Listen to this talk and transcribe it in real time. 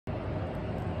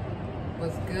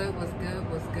What's good, what's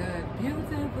good, what's good?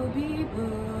 Beautiful people.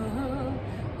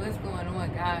 What's going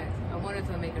on, guys? I wanted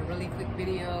to make a really quick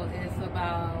video. It's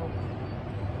about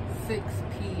 6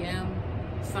 p.m.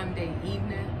 Sunday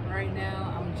evening right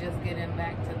now. I'm just getting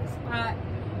back to the spot.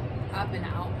 I've been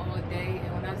out all day,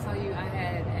 and when I tell you I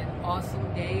had an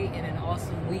awesome day and an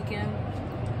awesome weekend,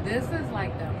 this is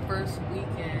like the first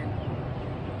weekend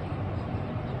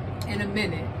in a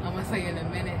minute, I'm gonna say in a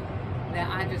minute, that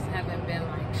I just haven't been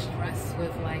like stressed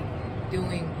with like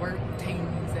doing work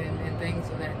things and things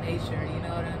of that nature, you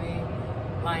know what I mean?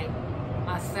 Like,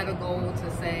 I set a goal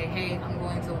to say, hey, I'm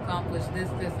going to accomplish this,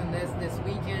 this, and this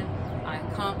weekend. I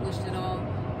accomplished it all,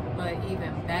 but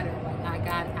even better, like I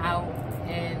got out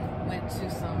and went to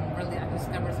I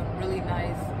discovered some really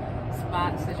nice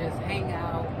spots to just hang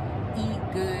out,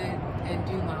 eat good, and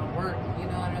do my work, you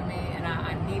know what I mean? And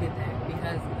I needed that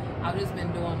because I've just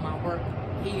been doing my work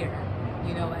here,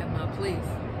 you know, at my place.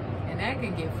 And that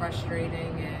can get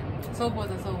frustrating and so forth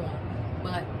and so on.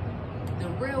 But the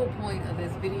real point of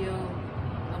this video,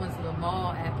 I went to the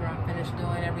mall after I finished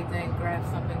doing everything, grabbed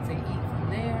something to eat from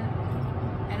there.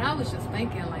 And I was just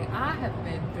thinking, like, I have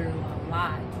been through a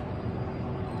lot.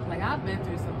 Like, I've been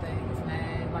through some things,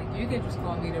 man. Like, you can just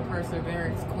call me the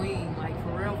perseverance queen, like,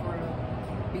 for real,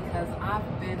 because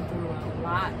I've been through a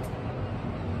lot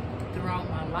throughout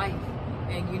my life.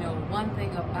 And, you know, one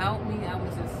thing about me, I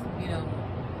was just, you know,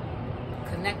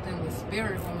 connecting with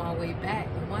spirit on my way back.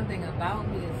 And one thing about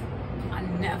me is I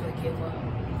never give up.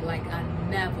 Like, I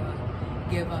never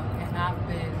give up. And I've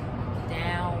been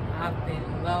down, I've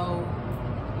been low.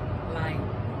 Like,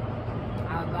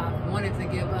 I've wanted to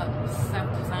give up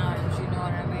several times, you know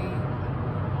what I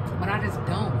mean? But I just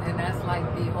don't. And that's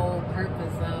like the whole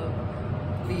purpose of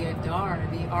the Adar,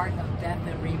 the art of death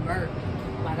and rebirth.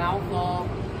 Like, I'll fall,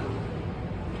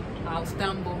 I'll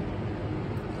stumble,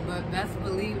 but best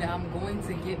believe that I'm going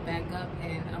to get back up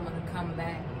and I'm going to come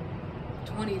back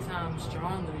 20 times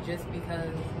stronger, just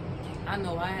because I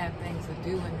know I have things to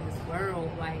do in this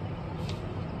world. Like,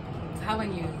 I'm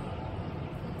telling you,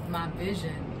 my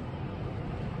vision,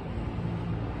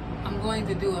 I'm going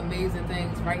to do amazing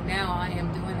things. Right now I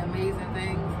am doing amazing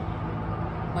things,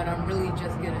 but I'm really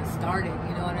just getting started,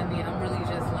 you know what I mean? I'm really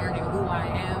just learning who I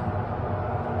am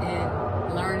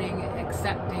and learning,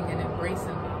 accepting, and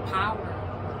embracing my power.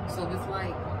 So it's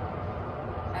like,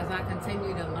 as I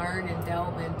continue to learn and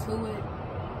delve into it,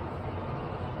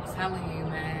 I'm telling you,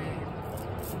 man,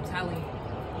 I'm telling you,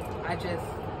 I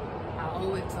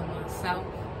owe it to myself.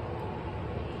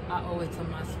 I owe it to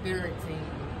my spirit team,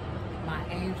 my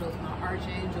angels, my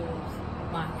archangels,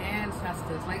 my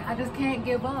ancestors. Like, I just can't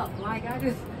give up. Like,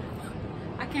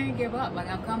 I can't give up. Like,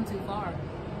 I've come too far.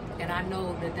 And I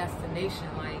know the destination.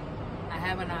 Like, I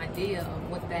have an idea of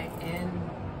what that end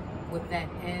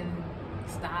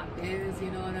stop is,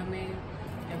 you know what I mean?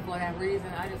 And for that reason,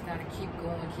 I just gotta keep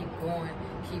going, keep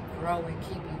growing,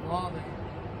 keep evolving.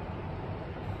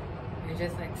 And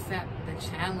just accept the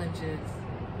challenges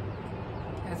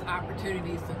as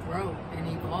opportunities to grow and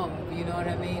evolve, you know what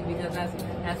I mean? Because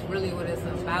that's really what it's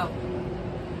about.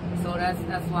 So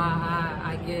that's why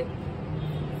I get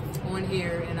on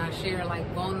here and I share like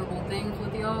vulnerable things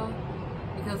with y'all,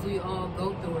 because we all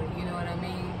go through it, you know what I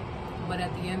mean? But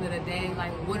at the end of the day,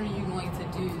 like, what are you going to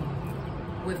do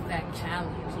with that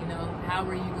challenge, you know? How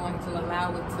are you going to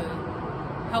allow it to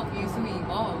help you to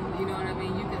evolve, you know what I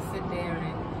mean? You can sit there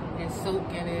and soak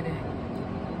in it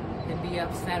and be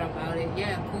upset about it.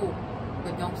 Yeah, cool,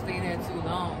 but don't stay there too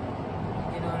long,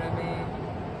 you know what I mean?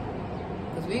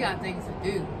 Because we got things to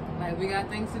do. Like, we got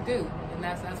things to do, and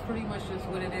that's pretty much just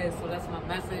what it is. So that's my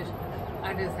message.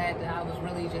 I was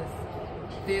really just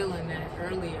feeling that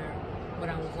earlier when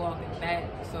I was walking back.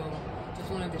 So just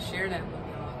wanted to share that with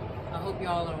y'all. I hope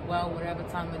y'all are well, whatever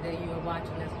time of day you are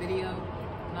watching this video,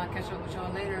 and I'll catch up with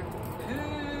y'all later.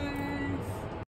 Peace.